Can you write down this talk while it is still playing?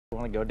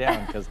want to go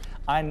down because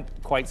I'm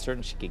quite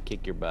certain she could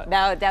kick your butt.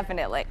 No,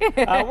 definitely.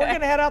 We're going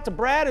to head out to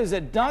Brad, who's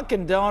at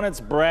Dunkin Donuts.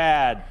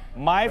 Brad,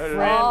 my friend,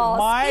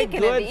 my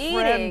good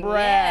friend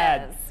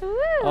Brad. Yes.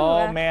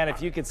 Oh man,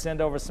 if you could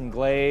send over some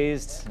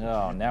glazed.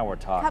 Oh, now we're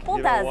talking. Couple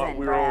You know dozen,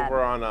 what? Brad.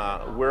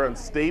 We're on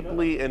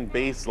Stapley and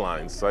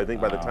Baseline, so I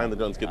think by the time the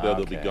donuts get there,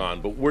 they'll be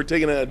gone. But we're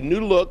taking a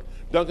new look.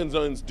 Dunkin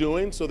Donuts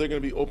doing, so they're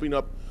going to be opening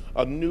up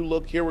a new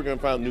look here. We're going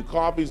to find new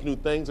coffees, new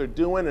things they're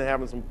doing, and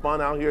having some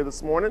fun out here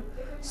this morning.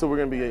 So we're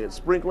going to be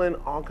sprinkling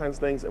all kinds of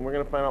things, and we're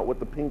going to find out what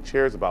the pink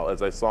chair is about,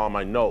 as I saw in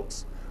my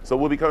notes. So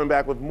we'll be coming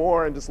back with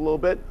more in just a little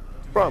bit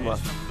from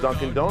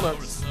Dunkin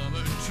Donuts.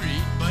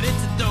 But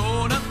it's a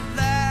donut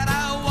that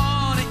I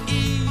want to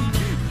eat.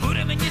 Put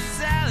 'em in your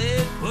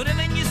salad, put 'em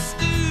in your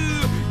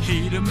stew.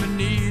 Heat 'em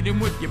and eat 'em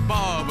with your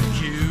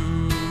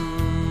barbecue.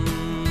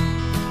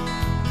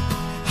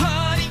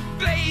 Honey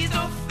glazed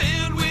or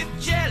filled with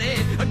jelly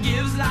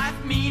gives life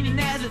meaning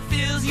as it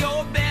fills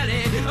your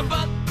belly.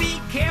 But be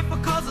careful,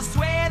 cause I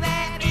swear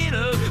that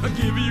it'll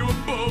give you a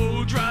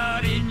bulge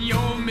right in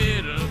your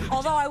middle.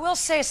 Although I will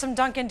say some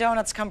Dunkin'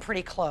 Donuts come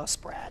pretty close,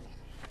 Brad.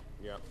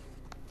 Yeah.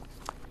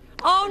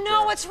 Oh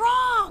no, what's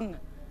wrong?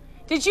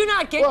 Did you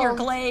not get your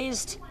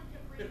glazed?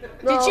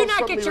 No, Did you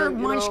not get your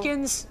something that,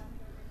 munchkins?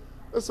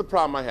 That's the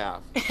problem I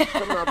have.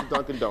 Coming out to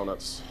Dunkin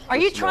Donuts. Are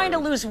you trying to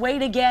lose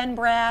weight again,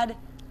 Brad?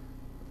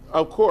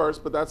 Of course,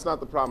 but that's not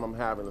the problem I'm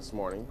having this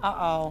morning.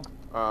 Uh-oh.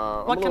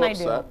 I'm What a can little I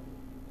upset. do?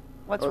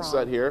 What's I'm wrong?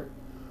 upset here.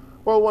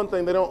 Well, one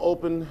thing, they don't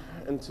open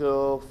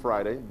until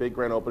Friday. Big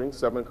grand opening,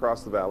 7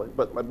 across the valley.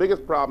 But my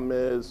biggest problem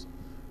is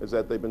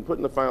that they've been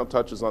putting the final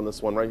touches on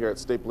this one right here at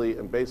Stapley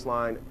and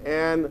Baseline.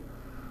 And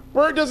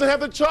Bert doesn't have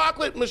the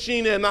chocolate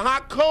machine in, the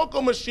hot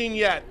cocoa machine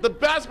yet. The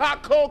best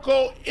hot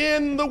cocoa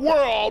in the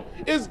world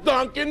is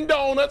Dunkin'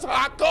 Donuts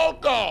hot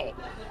cocoa.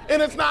 And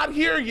it's not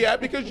here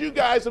yet because you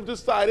guys have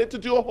decided to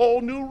do a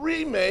whole new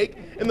remake.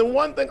 And the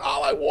one thing,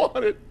 all I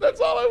wanted, that's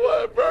all I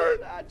wanted,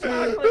 Bert.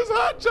 This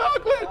hot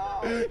chocolate.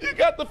 You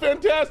got the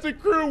fantastic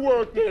crew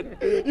working.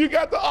 You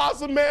got the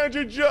awesome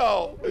manager,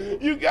 Joe.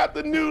 You got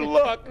the new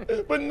look,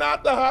 but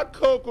not the hot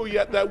cocoa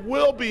yet. That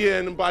will be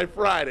in by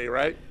Friday,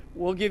 right?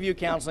 We'll give you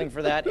counseling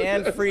for that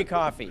and free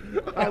coffee.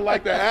 I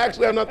like that.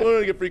 Actually, I'm not the only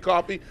one to get free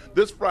coffee.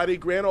 This Friday,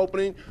 grand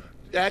opening.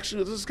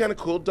 Actually, this is kind of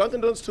cool.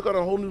 Dunkin' Donuts took on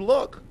a whole new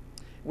look.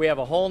 We have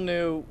a whole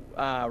new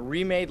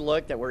remade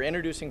look that we're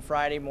introducing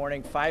Friday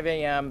morning, 5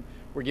 a.m.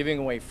 We're giving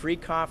away free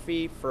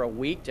coffee for a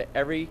week to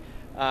every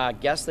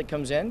guest that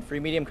comes in, free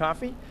medium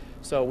coffee.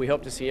 So we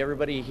hope to see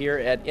everybody here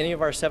at any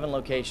of our 7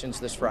 locations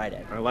this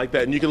Friday. I like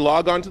that. And you can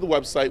log on to the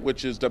website,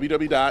 which is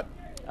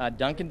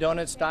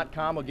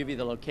DunkinDonuts.com will give you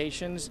the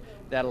locations.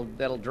 That'll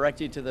direct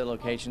you to the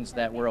locations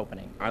that we're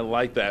opening. I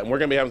like that. And we're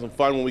going to be having some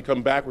fun when we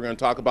come back. We're going to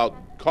talk about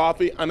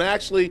coffee. And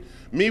actually,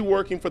 me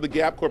working for the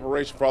Gap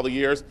Corporation for all the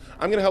years,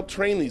 I'm going to help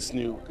train these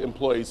new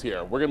employees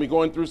here. We're going to be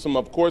going through some,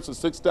 of course, the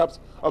 6 steps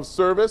of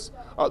service.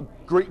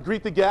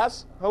 Greet the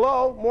guests.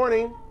 Hello,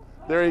 morning.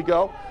 There you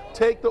go.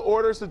 Take the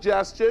order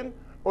suggestion.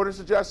 Order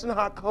suggestion,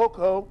 hot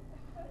cocoa.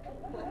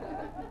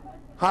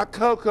 Hot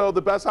cocoa,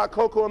 the best hot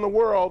cocoa in the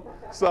world.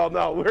 So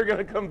no, we're going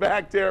to come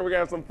back there. We're going to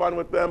have some fun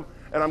with them.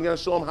 And I'm going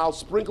to show them how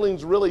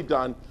sprinkling's really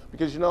done.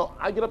 Because, you know,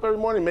 I get up every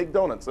morning and make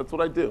donuts. That's what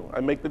I do.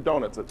 I make the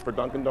donuts. It's for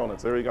Dunkin'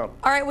 Donuts. There you go.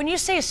 All right, when you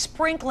say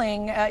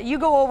sprinkling, you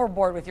go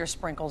overboard with your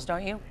sprinkles,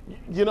 don't you?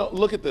 You know,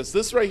 look at this.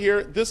 This right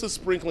here, this is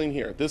sprinkling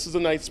here. This is a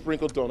nice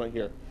sprinkled donut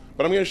here.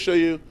 But I'm going to show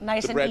you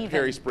Nice the and Brad even.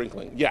 Perry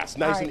sprinkling. Yes,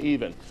 nice and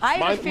even. I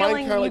have a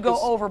feeling kinda you like go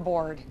this-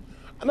 overboard.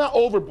 Not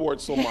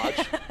overboard so much,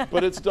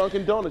 but it's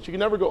Dunkin' Donuts. You can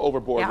never go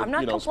overboard Yeah, with, I'm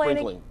not you know, complaining.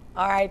 sprinkling.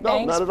 All right, No,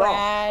 thanks, not at all.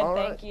 Brad. All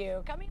right. Thank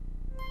you. Coming.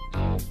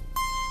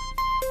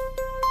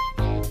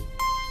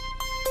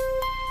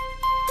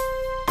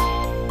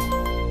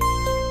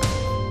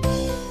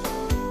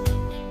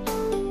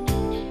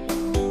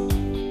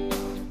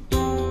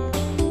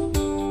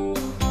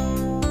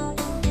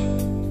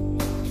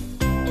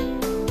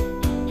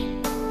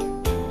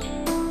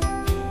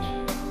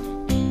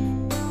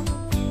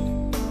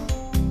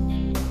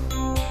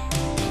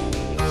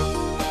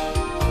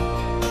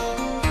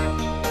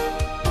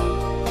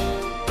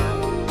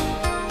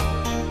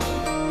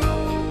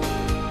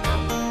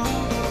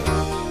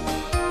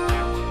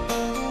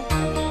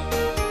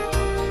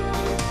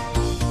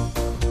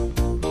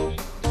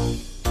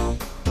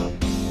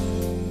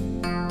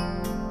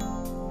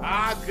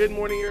 Good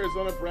morning,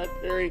 Arizona. Brad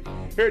Perry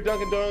here at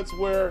Dunkin' Donuts,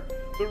 where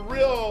the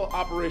real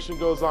operation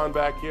goes on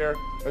back here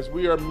as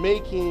we are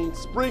making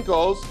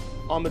sprinkles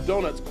on the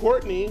donuts.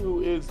 Courtney,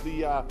 who is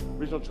the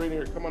regional trainer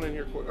here, come on in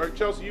here. All right,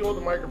 Chelsea, you hold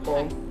the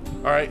microphone.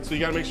 All right, so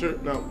you gotta make sure,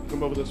 no,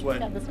 come over this way.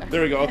 Yeah, this way.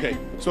 There we go, okay.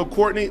 So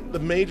Courtney, the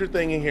major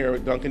thing in here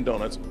at Dunkin'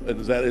 Donuts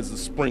is the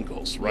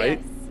sprinkles,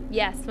 right? Yes.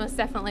 Yes, most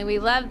definitely. We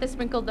love the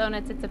sprinkled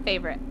donuts. It's a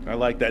favorite. I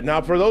like that.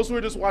 Now, for those who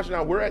are just watching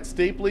now, we're at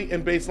Stapley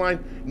and Baseline,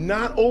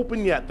 not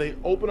open yet. They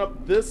open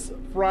up this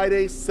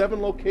Friday,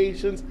 7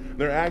 locations.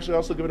 They're actually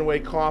also giving away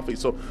coffee.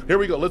 So here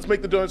we go. Let's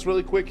make the donuts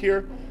really quick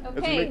here. As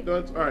we Okay. make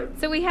donuts. All right.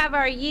 So we have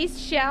our yeast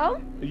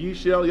shell. The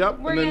yeast shell, yep.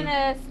 We're and then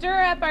gonna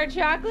stir up our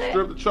chocolate.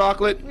 stir up the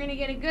chocolate. We're gonna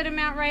get a good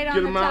amount right on Get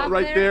the them top out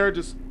right there.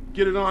 Just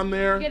get it on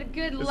there. Get a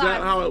good Is lot.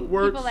 that how it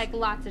works? People like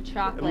lots of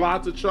chocolate. And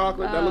lots of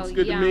chocolate. That Oh, looks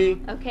good yum. to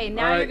me. Okay,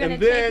 now All you're right, gonna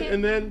and then, take it.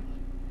 and then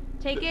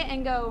Take it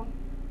and go,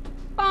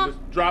 bump.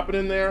 just drop it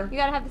in there. You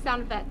gotta have the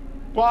sound effect.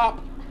 Pop.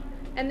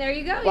 And there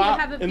you go. You Pop,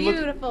 have a and look-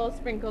 beautiful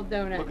sprinkled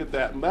donut. Look at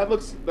that.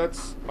 That's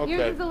okay.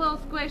 Yours is a little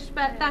squished,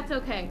 but that's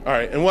okay. All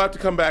right, and we'll have to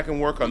come back and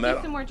work on We'll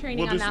that. do some more training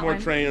We'll on do that some more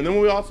one. training. And then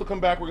when we also come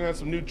back, we're going to have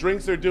some new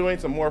drinks they're doing,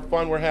 some more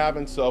fun we're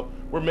having. So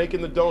we're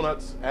making the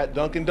donuts at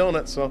Dunkin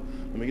Donuts. So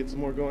let me get some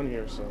more going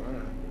here. So, all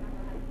right.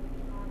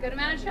 Good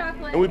amount of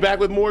chocolate. And we'll be back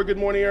with more Good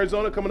Morning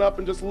Arizona coming up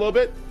in just a little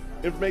bit.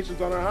 Information's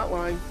on our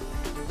hotline.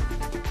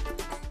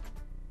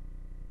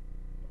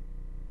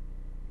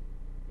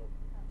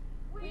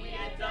 We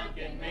at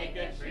Dunkin' make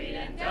a treat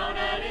and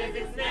donut is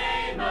its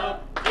name. Oh,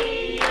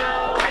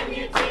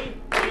 D-O-N-U-T,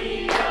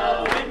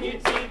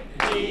 D-O-N-U-T,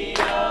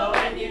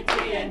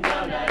 D-O-N-U-T, and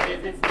donut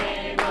is its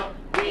name. Oh,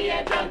 we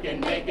at Dunkin'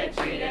 make a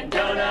treat and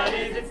donut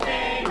is its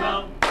name.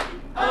 Oh,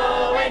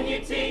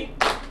 O-N-U-T,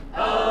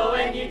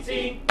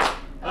 O-N-U-T,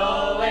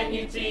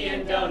 O-N-U-T,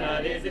 and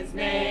donut is its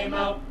name.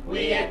 Oh,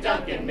 we at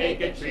Dunkin' make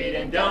a treat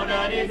and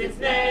donut is its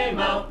name.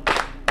 Oh,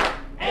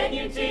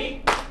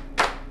 N-U-T,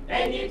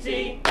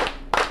 N-U-T,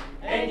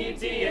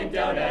 N-U-T, and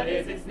donut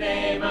is its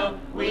name. Oh,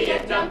 we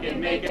at Dunkin'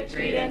 make a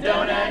treat and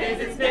donut is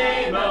its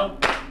name. Oh,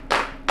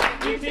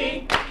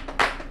 U-T,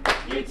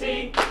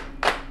 U-T,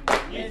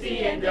 U-T,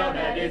 and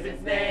donut is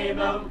its name.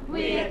 Oh,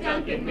 we at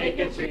Dunkin' make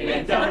a treat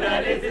and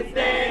donut is its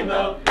name.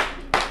 Oh,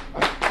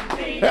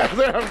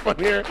 They're having fun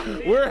here.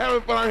 We're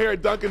having fun out here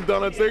at Dunkin'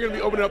 Donuts. They're going to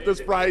be opening up this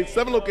Friday,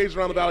 7 locations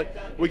around the valley.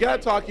 We got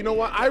to talk. You know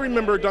what? I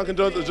remember Dunkin'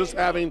 Donuts as just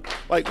having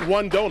like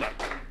one donut.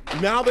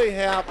 Now they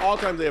have all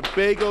kinds. They have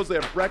bagels, they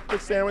have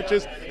breakfast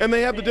sandwiches, and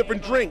they have the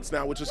different drinks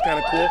now, which is kind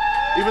of cool.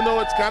 Even though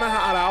it's kind of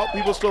hot out,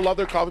 people still love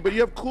their coffee, but you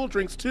have cool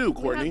drinks too,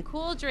 Courtney. We have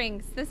cool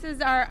drinks. This is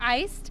our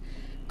iced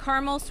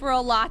caramel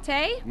swirl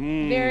latte.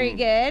 Very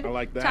good. I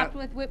like that. Topped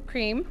with whipped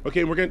cream.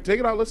 Okay, we're going to take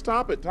it out. Let's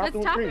top it. Let's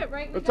with top cream. it,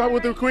 right? We Let's got top it it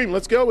with the right cream. here.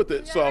 Let's go with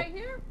it. got it So, right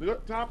here. we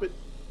got top it.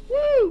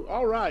 Woo!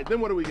 All right. Then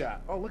what do we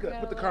got? Oh, look at that.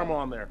 Put the caramel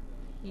on there.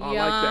 I like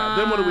that.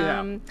 Then what do we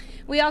have? Yum.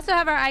 We also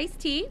have our iced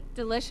tea,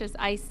 delicious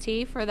iced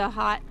tea for the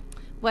hot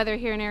weather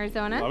here in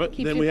Arizona. Love it.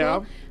 Keeps Then you we cool.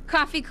 have?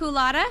 Coffee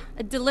Coolata,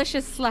 a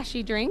delicious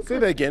slushy drink. Say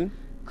that again.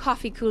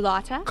 Coffee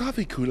Coolata.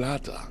 Coffee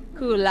Coolata.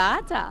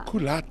 Coolata.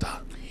 Coolata.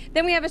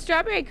 Then we have a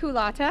strawberry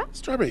Coolata.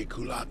 Strawberry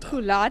Coolata.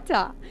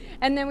 Coolata.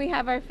 And then we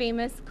have our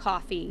famous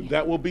coffee.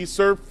 That will be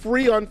served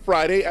free on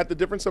Friday at the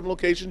different 7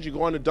 locations. You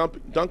go on to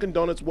Dunkin'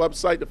 Donuts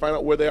website to find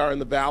out where they are in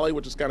the valley,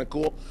 which is kind of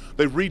cool.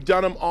 They've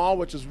redone them all,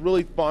 which is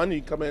really fun.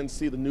 You can come in and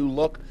see the new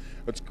look.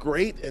 It's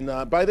great. And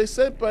they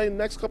said by the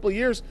next couple of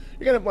years,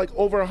 you're going to have like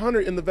over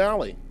 100 in the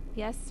valley.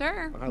 Yes,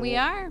 sir. I We lo-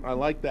 are. I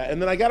like that.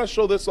 And then I got to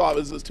show this off.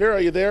 Is Tara,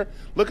 are you there?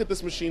 Look at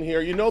this machine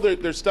here. You know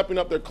they're stepping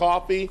up their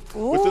coffee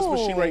with this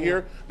machine right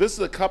here. This is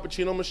a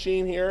cappuccino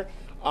machine here.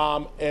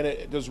 And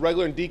it does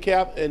regular and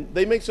decaf. And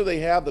they make sure they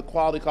have the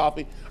quality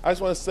coffee. I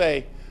just want to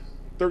say,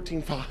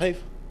 $13.5.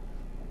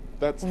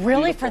 That's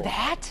Really, beautiful. for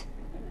that?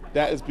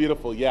 That is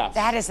beautiful, yes.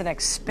 That is an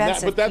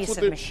expensive piece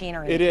of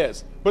machinery. It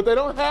is. But they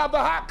don't have the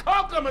hot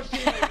cocoa machine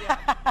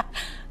yet.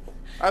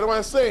 I don't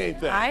want to say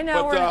anything. I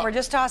know, but, we're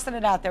just tossing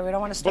it out there. We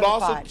don't want to stir But the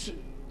also, pot.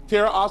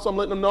 Tara, I'm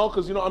letting them know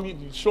because,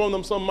 I'm showing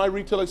them some of my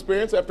retail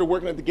experience after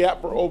working at the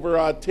Gap for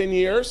over 10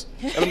 years.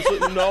 And I'm just letting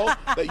them know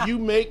that you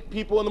make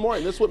people in the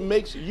morning. This is what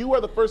makes you are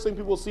the first thing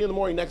people will see in the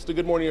morning next to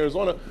Good Morning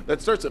Arizona.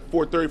 That starts at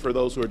 4:30 for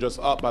those who are just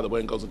up, by the way,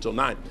 and goes until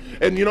 9.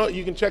 And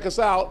you can check us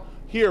out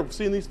here,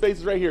 seeing these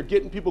faces right here,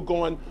 getting people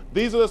going.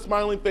 These are the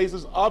smiling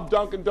faces of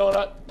Dunkin'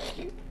 Donut.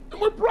 And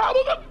we're proud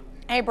of them.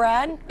 Hey,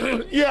 Brad.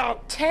 Yeah.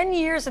 10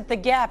 years at the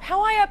Gap.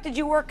 How high up did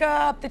you work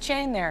up the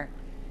chain there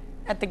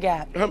at the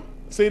Gap?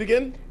 Say it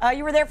again.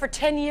 You were there for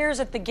 10 years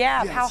at the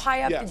Gap. Yes, How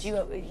high up yes.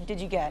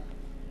 did you get?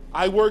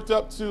 I worked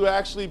up to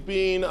actually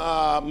being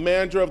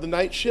manager of the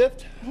night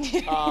shift.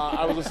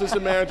 I was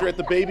assistant manager at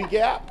the Baby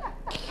Gap.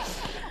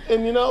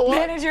 And you know what?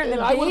 Manager of the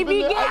And I would've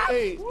Baby been there- Gap?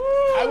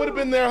 I would have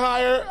been there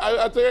higher.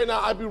 I'll tell you right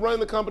now, I'd be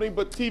running the company,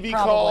 but TV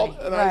Probably, called,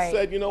 and I right.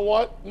 said, you know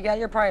what? You got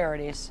your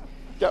priorities.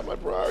 Got my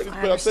priorities.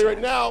 I But I'll tell you right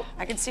understand. now,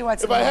 I can see why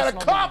it's if I had a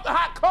emotional.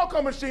 hot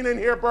cocoa machine in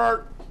here,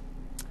 Bert.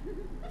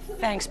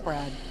 Thanks,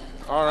 Brad.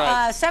 All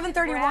right. 7:31.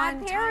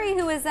 Brad Perry,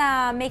 who is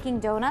making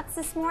donuts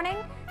this morning.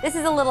 This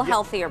is a little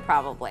healthier,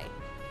 probably.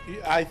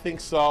 I think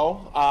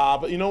so.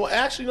 But you know what?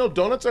 Actually, no,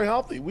 donuts are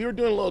healthy. We were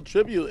doing a little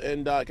tribute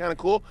and kind of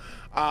cool.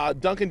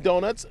 Dunkin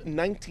Donuts,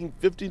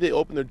 1950, they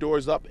opened their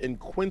doors up in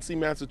Quincy,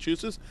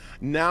 Massachusetts.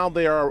 Now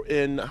they are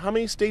in, how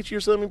many states you're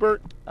selling,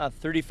 Bert?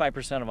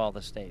 35% of all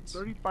the states.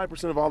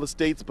 35% of all the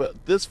states,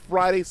 but this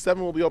Friday,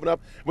 7 will be opened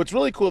up. What's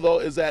really cool, though,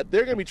 is that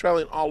they're going to be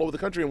traveling all over the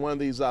country in one of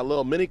these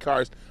little mini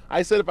cars.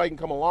 I said if I can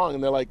come along,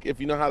 and they're like, if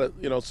you know how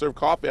to, serve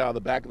coffee out of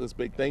the back of this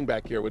big thing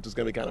back here, which is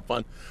going to be kind of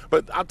fun.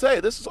 But I'll tell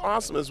you, this is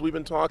awesome. As we've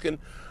been talking,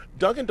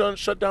 Dunkin Donuts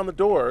shut down the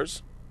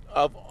doors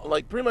of,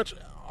 like, pretty much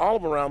all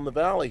of around the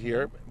valley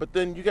here, but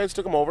then you guys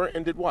took them over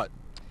and did what?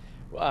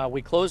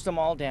 We closed them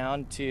all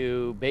down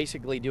to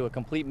basically do a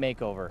complete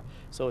makeover.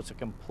 So it's a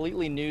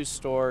completely new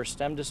store,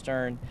 stem to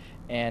stern,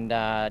 and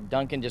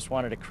Dunkin just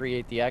wanted to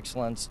create the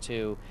excellence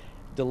to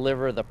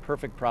deliver the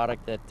perfect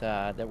product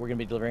that we're going to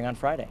be delivering on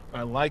Friday.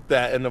 I like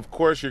that, and of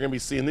course you're going to be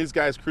seeing these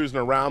guys cruising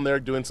around there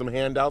doing some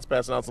handouts,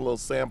 passing out some little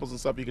samples and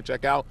stuff you can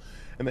check out,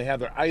 and they have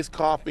their iced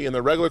coffee and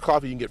their regular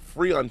coffee you can get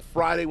free on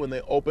Friday when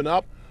they open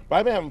up. But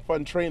I've been having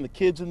fun training the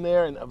kids in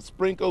there, and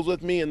Sprinkles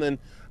with me, and then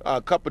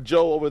Cup of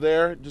Joe over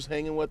there just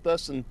hanging with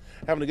us and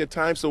having a good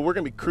time. So we're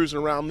going to be cruising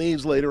around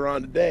these later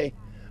on today.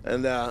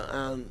 And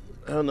I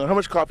don't know, how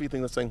much coffee do you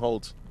think this thing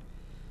holds?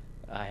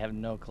 I have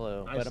no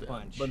clue, but a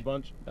bunch. A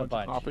bunch of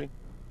coffee?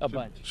 A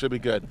bunch. Should be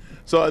good.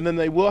 So, and then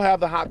they will have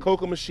the hot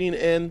cocoa machine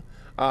in,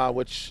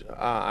 which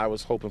I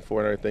was hoping for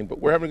and everything, but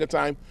we're having a good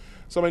time.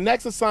 So my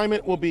next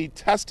assignment will be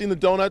testing the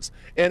donuts.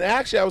 And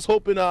actually, I was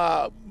hoping,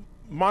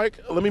 Mike,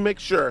 let me make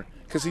sure,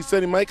 because he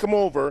said he might come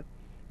over,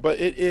 but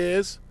it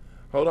is,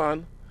 hold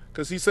on,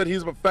 because he said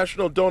he's a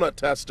professional donut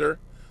tester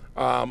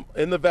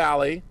in the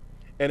Valley,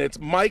 and it's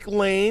Mike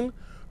Lane,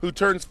 who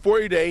turns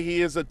 40 today.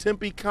 He is a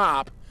Tempe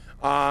cop,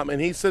 and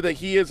he said that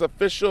he is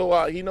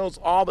official, he knows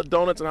all the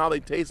donuts and how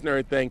they taste and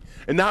everything,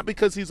 and not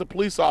because he's a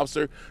police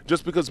officer,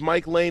 just because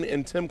Mike Lane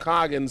and Tim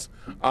Coggins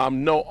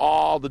know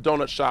all the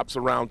donut shops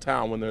around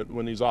town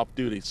when he's off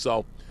duty.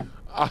 So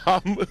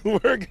we're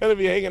going to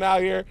be hanging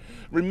out here.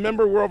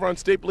 Remember, we're over on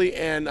Stapley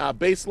and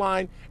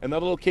Baseline, and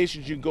other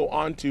locations you can go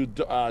on to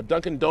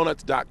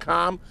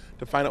DunkinDonuts.com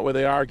to find out where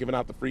they are, giving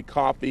out the free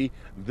coffee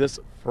this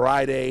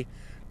Friday.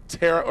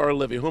 Tara or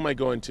Olivia, who am I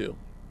going to?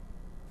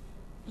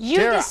 You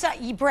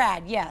decide,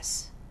 Brad,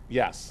 yes.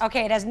 Yes.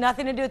 Okay, it has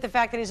nothing to do with the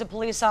fact that he's a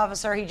police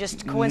officer. He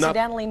just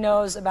coincidentally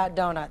knows about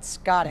donuts.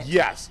 Got it.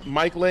 Yes.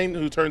 Mike Lane,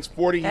 who turns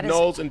 40, he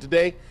knows, and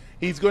today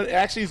he's going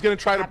to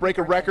try to break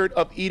a record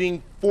of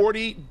eating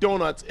 40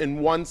 donuts in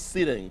one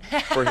sitting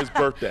for his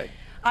birthday.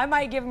 I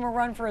might give him a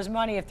run for his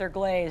money if they're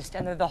glazed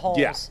and they're the holes.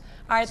 Yeah.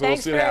 All right, So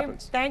thanks, we'll see what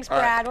happens. Thanks, All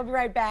Brad. right. We'll be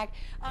right back.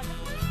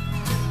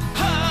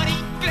 Honey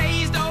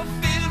glazed or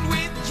filled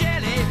with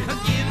jelly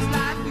gives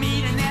life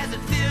meaning as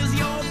it fills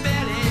your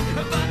belly.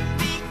 But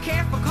be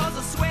careful, 'cause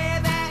I swear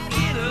that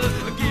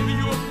it'll give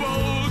you a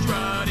bulge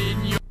right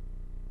in your...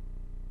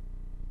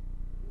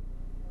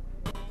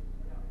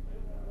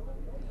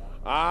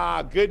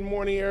 Good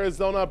morning,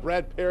 Arizona.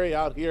 Brad Perry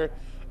out here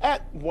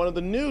at one of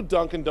the new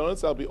Dunkin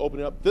Donuts that'll be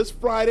opening up this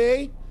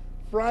Friday.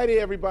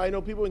 Everybody. I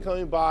know people have been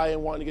coming by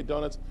and wanting to get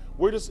donuts.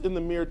 We're just in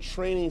the mere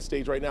training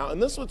stage right now.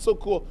 And this is what's so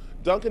cool.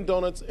 Dunkin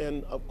Donuts,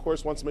 and of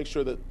course, wants to make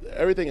sure that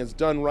everything is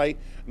done right.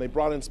 And they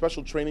brought in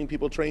special training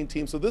people, training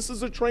teams. So this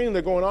is the training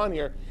they're going on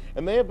here.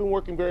 And they have been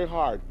working very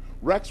hard.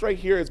 Rex right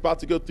here is about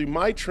to go through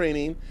my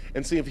training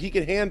and see if he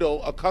can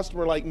handle a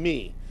customer like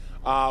me.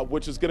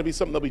 Which is going to be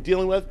something they'll be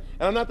dealing with.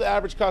 And I'm not the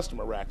average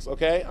customer, Rex,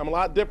 okay? I'm a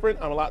lot different.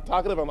 I'm a lot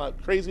talkative. I'm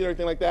not crazy and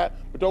everything like that.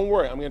 But don't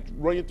worry. I'm going to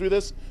run you through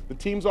this. The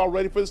team's all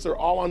ready for this.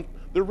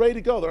 They're ready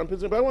to go. They're on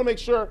position. But I want to make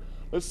sure,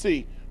 let's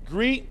see,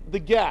 greet the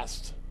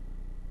guest.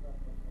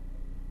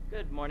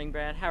 Good morning,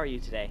 Brad. How are you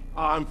today?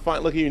 I'm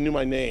fine. Look, you knew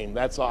my name.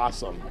 That's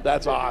awesome.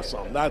 That's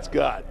awesome. That's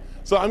good.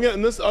 So I'm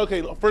getting this.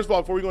 Okay, first of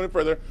all, before we go any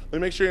further, let me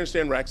make sure you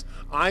understand, Rex.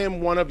 I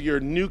am one of your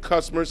new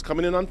customers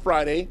coming in on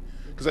Friday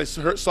because I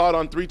saw it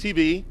on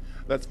 3TV.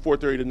 That's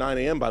 4:30 to 9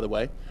 a.m., by the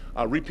way.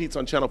 Repeats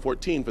on Channel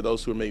 14 for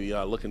those who are maybe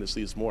looking to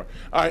see us more.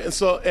 All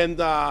right,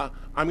 and I'm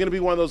going to be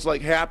one of those,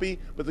 like, happy.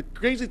 But the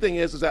crazy thing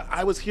is that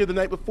I was here the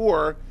night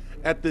before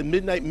at the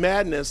Midnight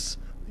Madness,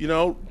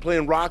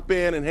 playing rock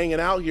band and hanging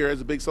out here as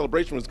a big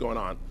celebration was going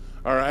on.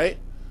 All right?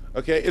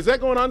 Okay, is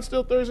that going on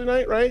still Thursday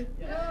night, right?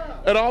 Yeah.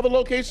 At all the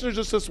locations or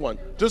just this one?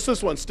 Just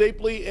this one,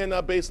 Stapley and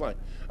Baseline.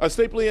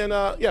 Stapley and,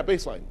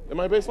 Baseline. Am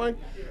I Baseline?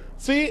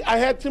 See, I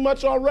had too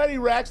much already,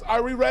 Rex.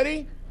 Are we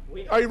ready?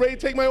 Are you ready to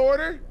take my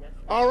order? Yes.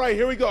 All right,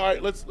 here we go. All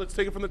right, let's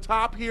take it from the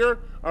top here.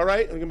 All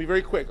right, I'm gonna be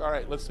very quick. All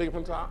right, let's take it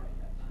from the top.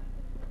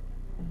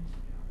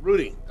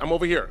 Rudy, I'm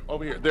over here.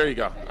 Over here. There you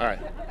go. All right.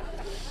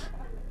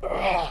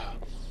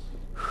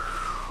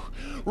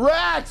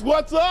 Rex,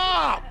 what's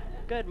up?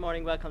 Good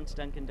morning. Welcome to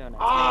Dunkin Donuts.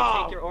 May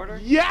I take your order?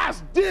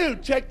 Yes,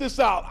 dude. Check this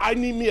out. I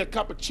need me a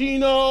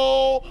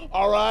cappuccino.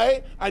 All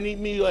right. I need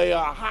me a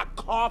hot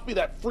coffee,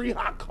 that free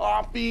hot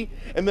coffee,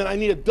 and then I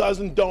need a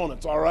dozen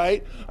donuts. All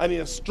right. I need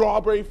a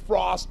strawberry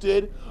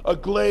frosted, a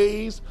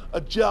glaze,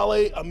 a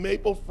jelly, a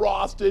maple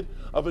frosted,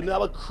 a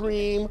vanilla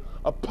cream,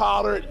 a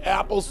powdered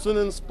apple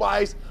cinnamon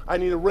spice. I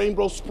need a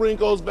rainbow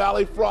sprinkles,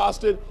 valley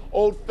frosted,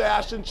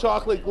 old-fashioned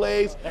chocolate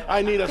glaze.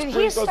 I need a Could he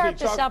sprinkles. start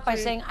this out by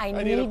saying, I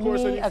need of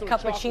course, me a some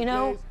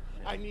cappuccino?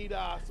 I need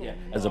some,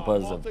 as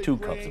opposed to 2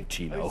 cups of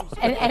Chino.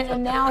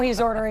 And now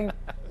he's ordering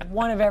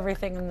one of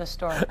everything in the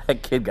store.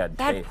 That kid got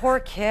That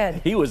poor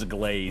kid. He was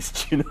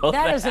glazed, you know.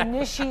 That is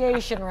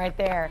initiation right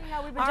there.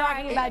 We've been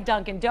talking about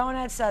Dunkin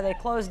Donuts. They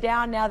closed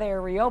down. Now they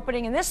are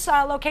reopening in this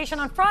location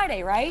on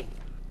Friday, right?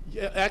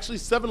 Yeah, actually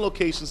 7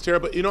 locations, Tara,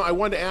 but I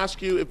wanted to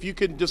ask you if you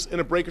could just in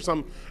a break or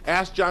something,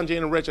 ask John,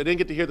 Jane, and Rich. I didn't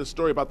get to hear the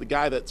story about the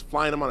guy that's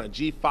flying them on a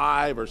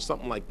G5 or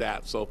something like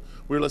that, so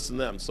we're listening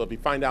to them. So if you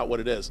find out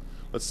what it is,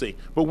 let's see.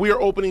 But we are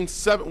opening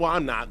 7, well,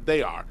 I'm not,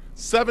 they are.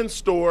 7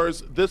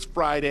 stores this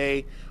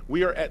Friday.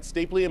 We are at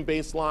Stapley and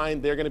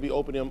Baseline. They're going to be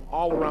opening them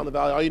all around the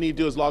valley. All you need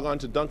to do is log on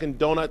to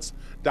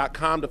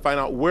DunkinDonuts.com to find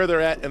out where they're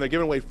at, and they're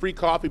giving away free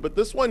coffee. But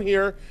this one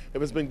here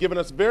has been giving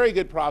us very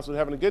good props. We're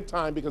having a good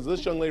time because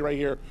this young lady right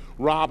here,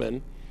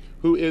 Robin,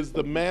 who is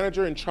the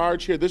manager in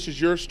charge here. This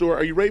is your store.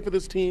 Are you ready for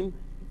this team?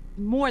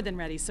 More than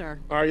ready, sir.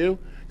 Are you?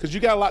 Because you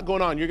got a lot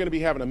going on. You're going to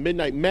be having a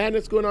Midnight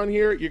Madness going on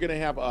here. You're going to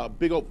have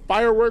big old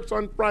fireworks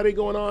on Friday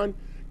going on.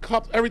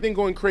 Cups, everything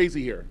going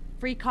crazy here.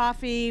 Free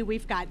coffee.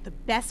 We've got the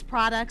best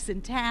products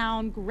in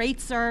town.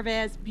 Great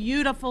service.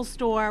 Beautiful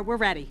store. We're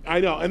ready. I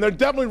know, and they're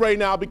definitely ready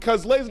now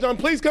because, ladies and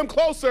gentlemen, please come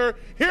closer.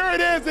 Here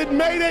it is. It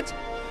made it.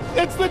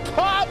 It's the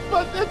hot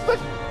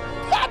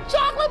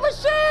chocolate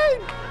machine.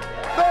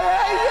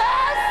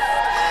 Yes,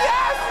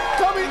 yes,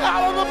 coming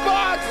out of the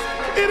box.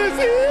 It is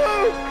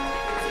here.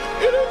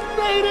 It has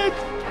made it.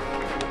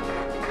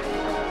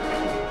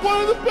 One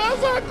of the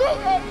best hot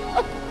cocoa.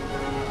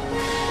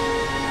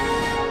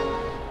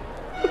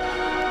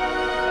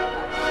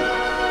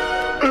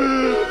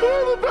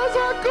 One of the best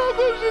hot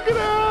cocos you can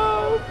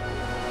have.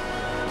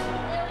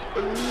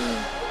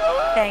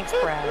 Thanks,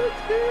 Brad.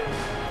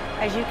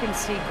 As you can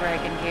see, Greg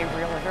and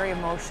Gabriel, a very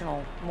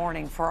emotional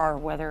morning for our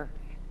weather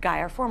guy,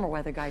 our former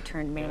weather guy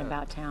turned man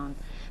about town.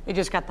 They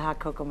just got the hot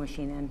cocoa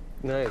machine in.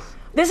 Nice.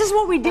 This is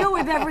what we deal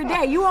with every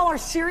day. You all are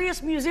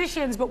serious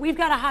musicians, but we've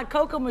got a hot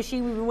cocoa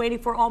machine we've been waiting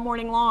for all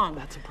morning long.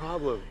 That's a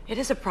problem. It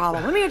is a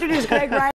problem. Let me introduce Greg Ryan.